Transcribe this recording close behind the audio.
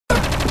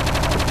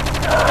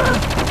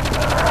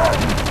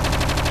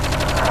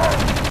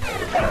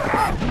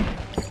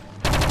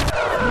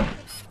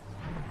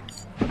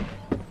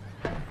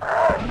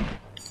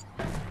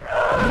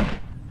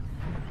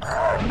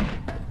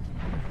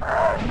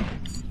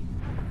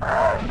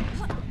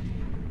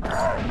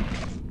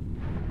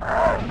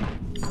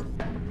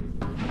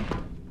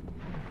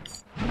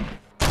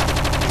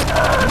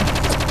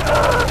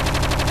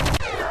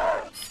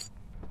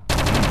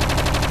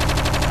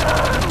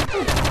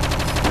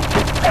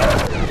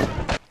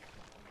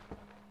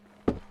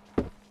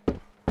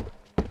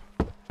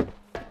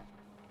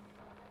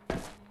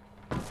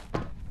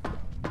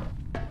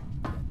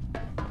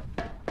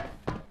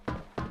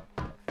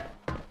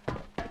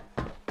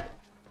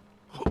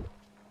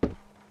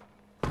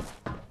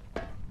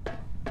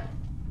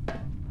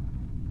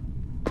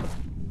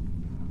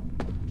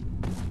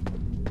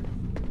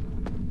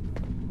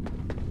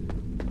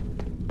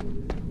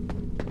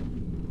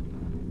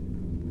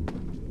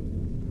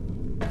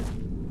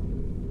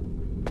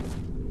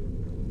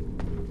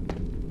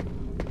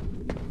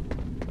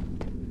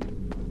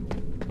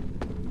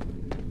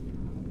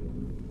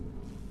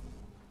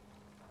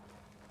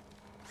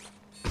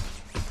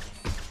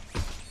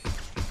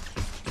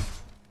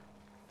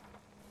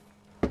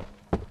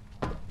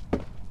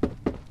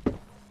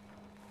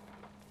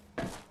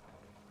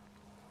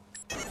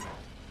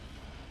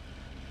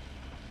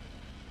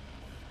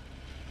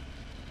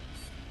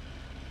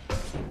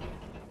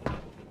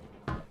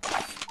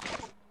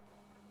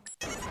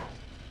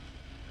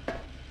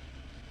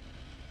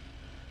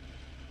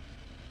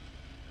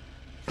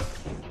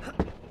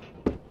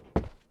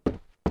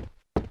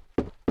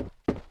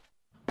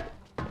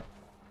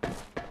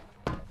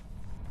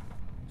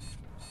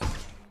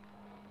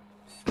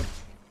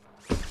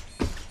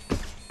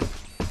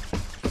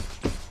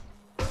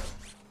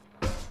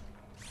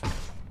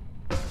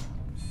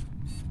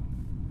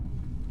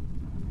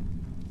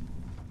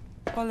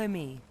Follow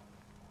me.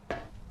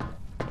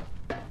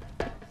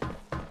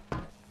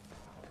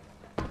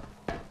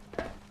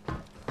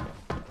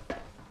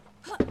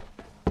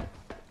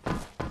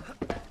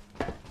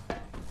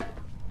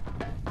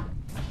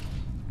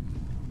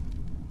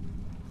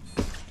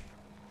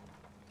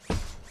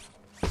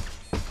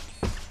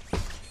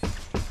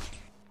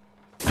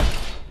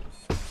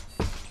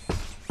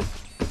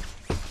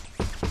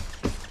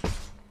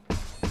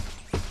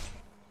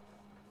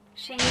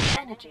 Shield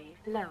energy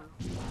low.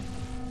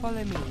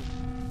 Follow me.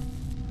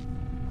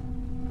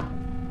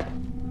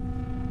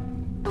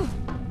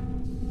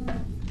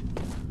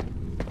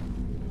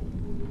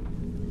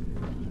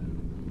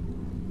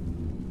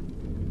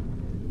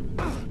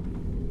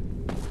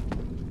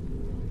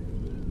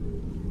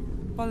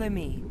 Follow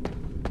me.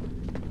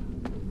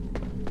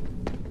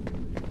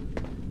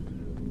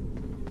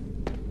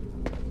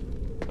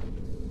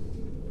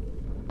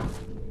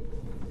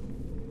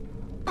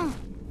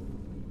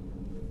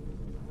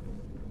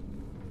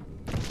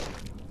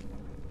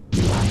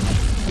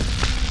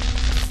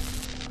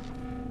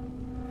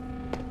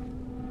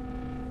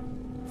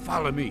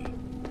 Follow me.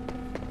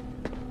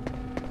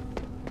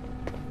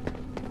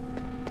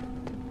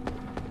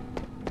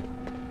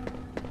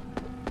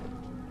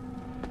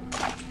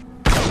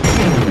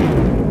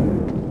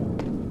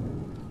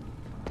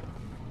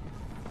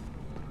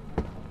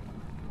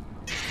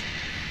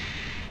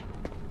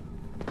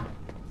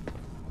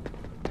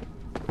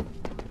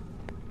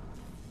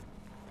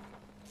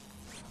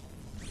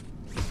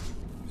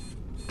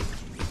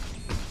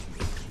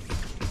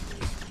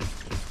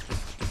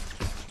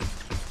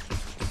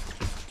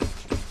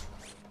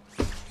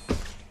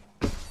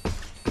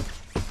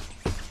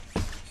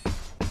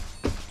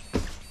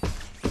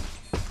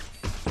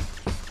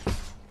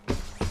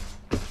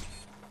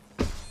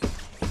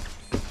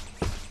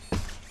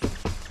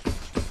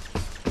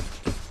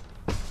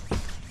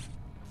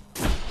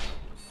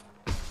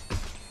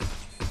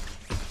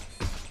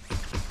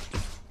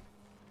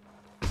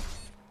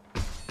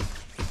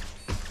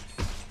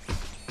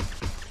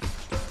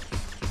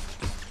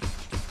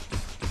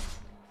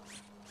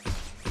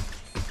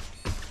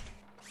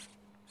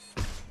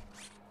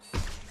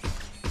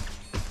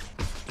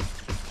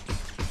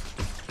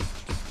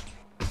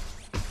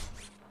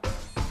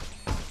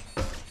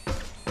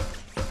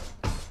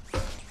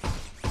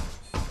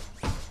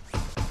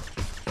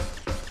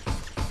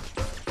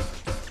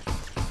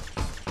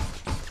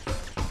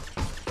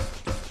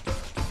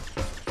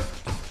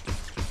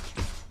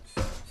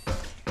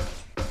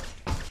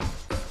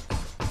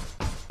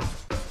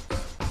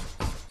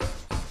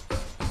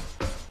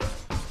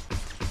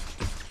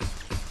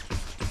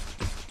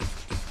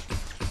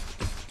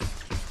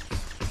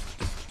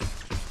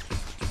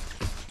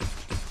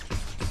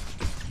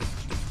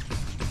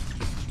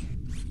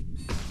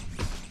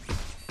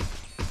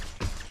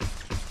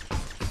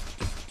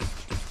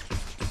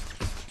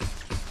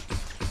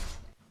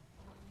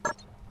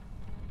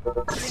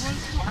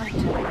 Creating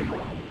item.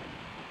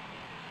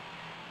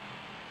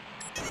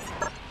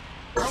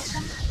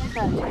 Item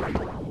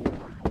inverted.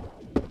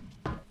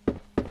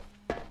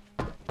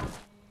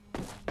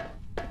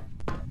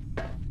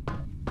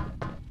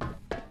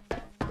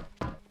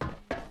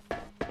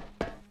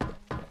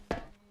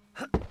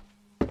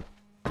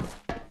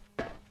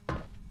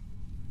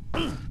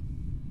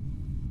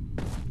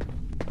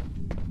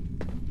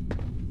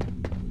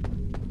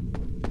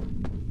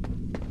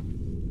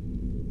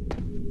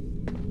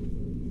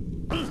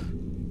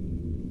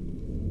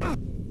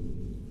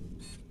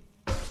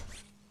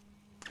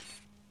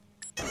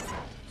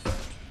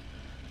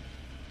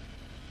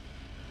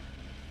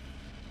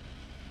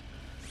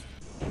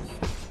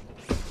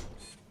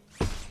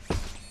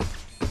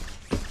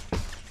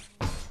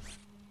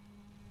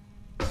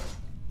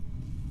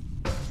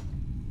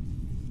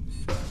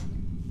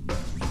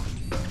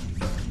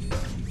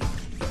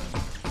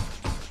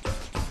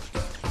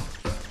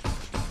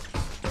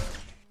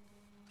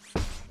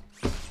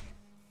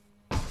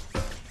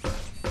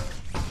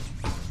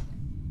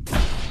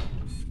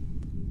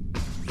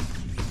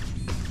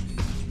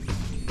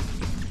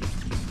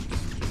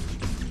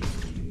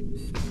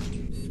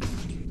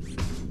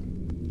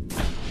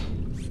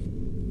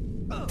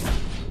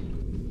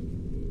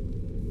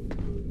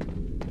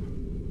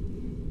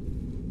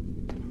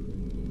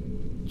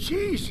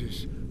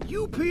 Jesus!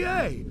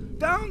 UPA!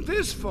 Down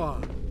this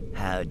far!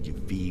 How'd you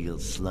feel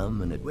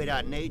slumming it? We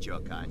don't need your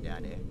kind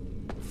down here.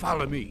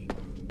 Follow me.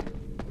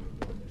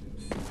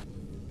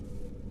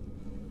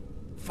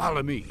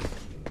 Follow me.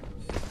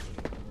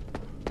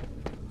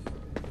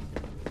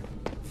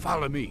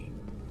 Follow me.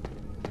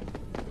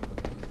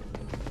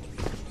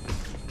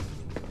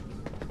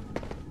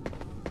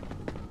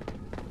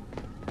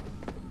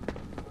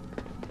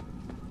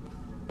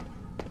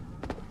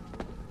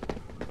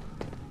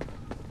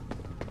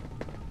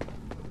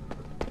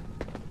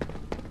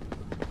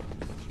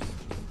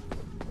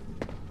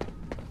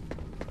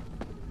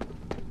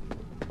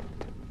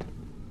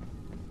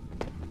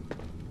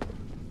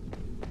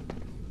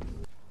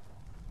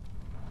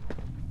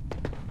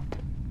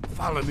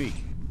 Follow me.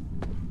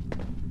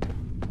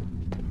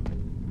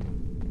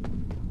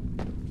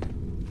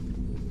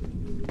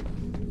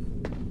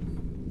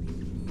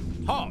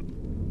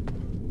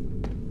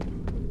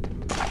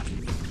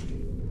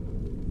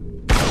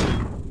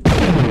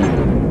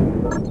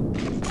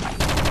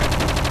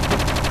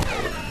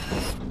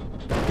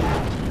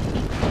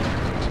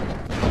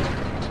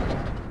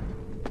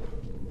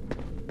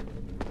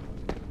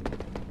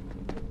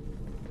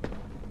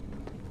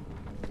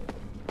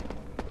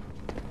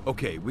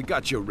 Okay, we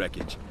got your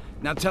wreckage.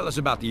 Now tell us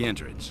about the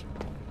entrance.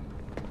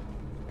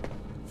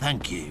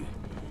 Thank you.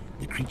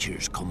 The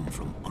creatures come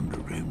from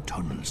underground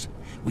tunnels.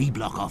 We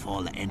block off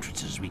all the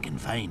entrances we can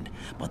find,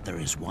 but there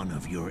is one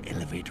of your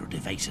elevator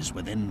devices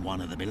within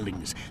one of the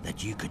buildings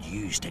that you could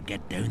use to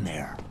get down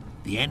there.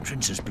 The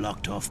entrance is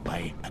blocked off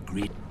by a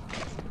great...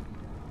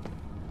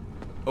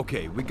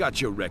 Okay, we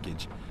got your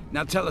wreckage.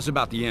 Now tell us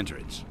about the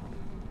entrance.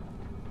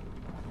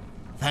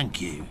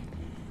 Thank you.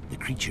 The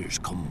creatures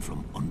come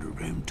from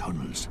underground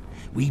tunnels.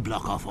 We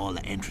block off all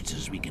the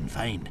entrances we can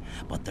find,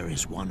 but there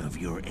is one of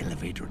your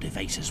elevator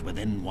devices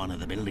within one of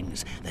the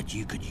buildings that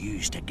you could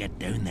use to get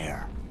down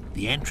there.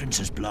 The entrance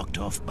is blocked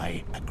off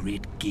by a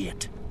great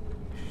gate.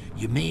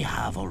 You may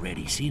have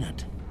already seen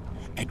it.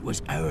 It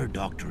was our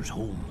doctor's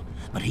home,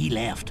 but he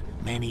left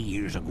many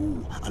years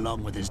ago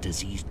along with his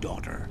deceased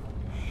daughter.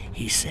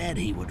 He said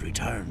he would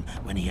return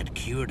when he had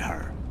cured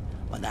her,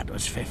 but that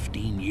was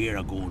 15 years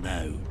ago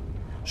now.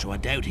 So I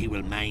doubt he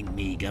will mind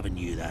me giving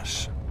you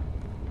this.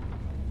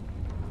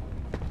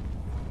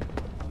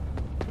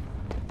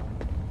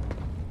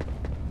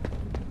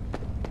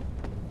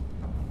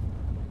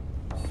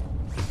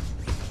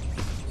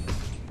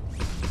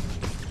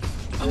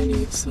 I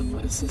need some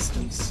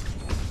assistance.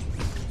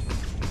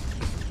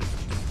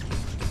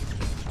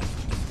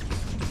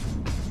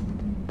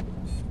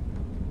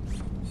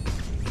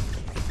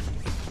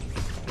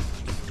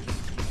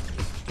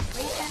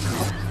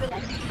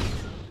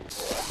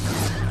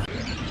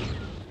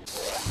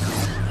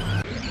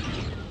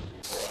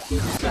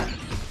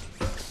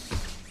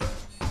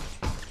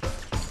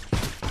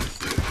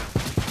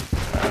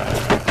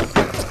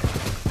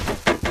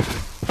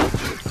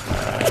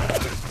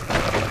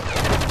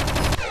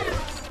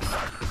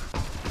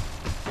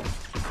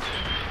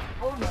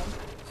 Warning.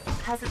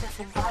 Hazardous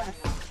environment.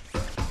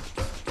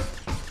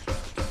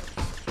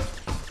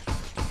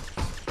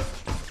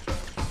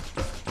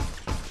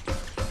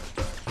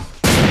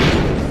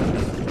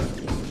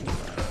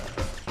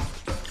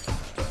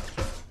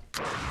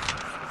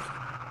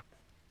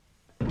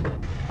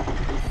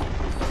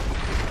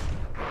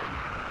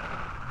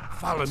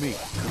 Follow me.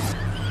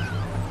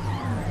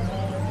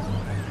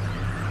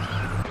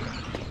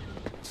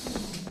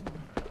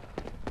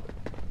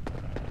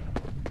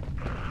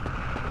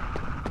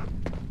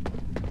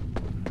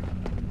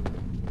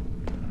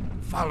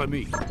 Follow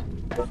me.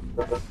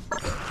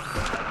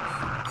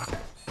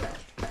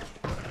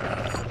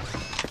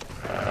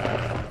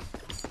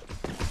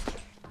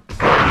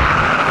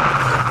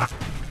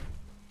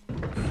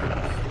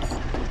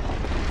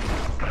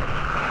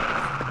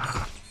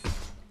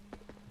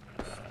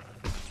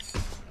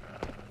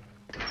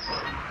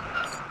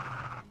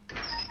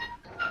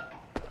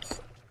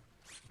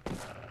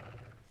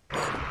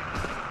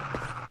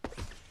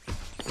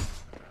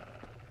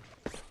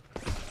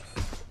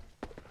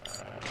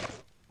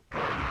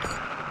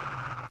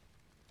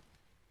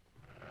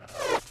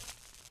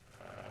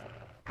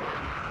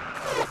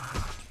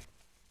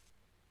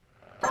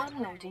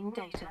 Downloading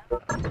data. Oh,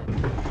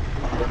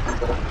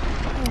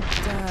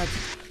 Dad.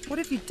 What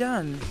have you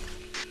done?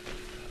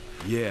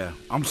 Yeah,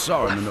 I'm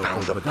sorry,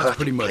 Minoko, The but that's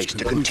pretty perfect much place to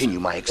conclusive. continue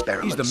my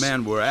experiments. He's the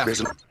man we're after.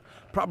 Prison-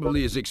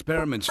 Probably his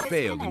experiments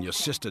failed and your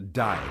sister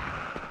died.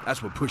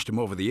 That's what pushed him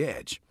over the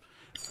edge.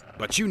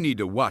 But you need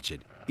to watch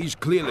it. He's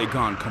clearly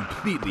gone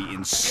completely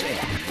insane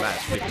in the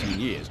last 15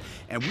 years,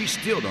 and we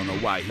still don't know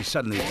why he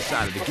suddenly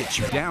decided to get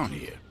you down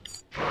here.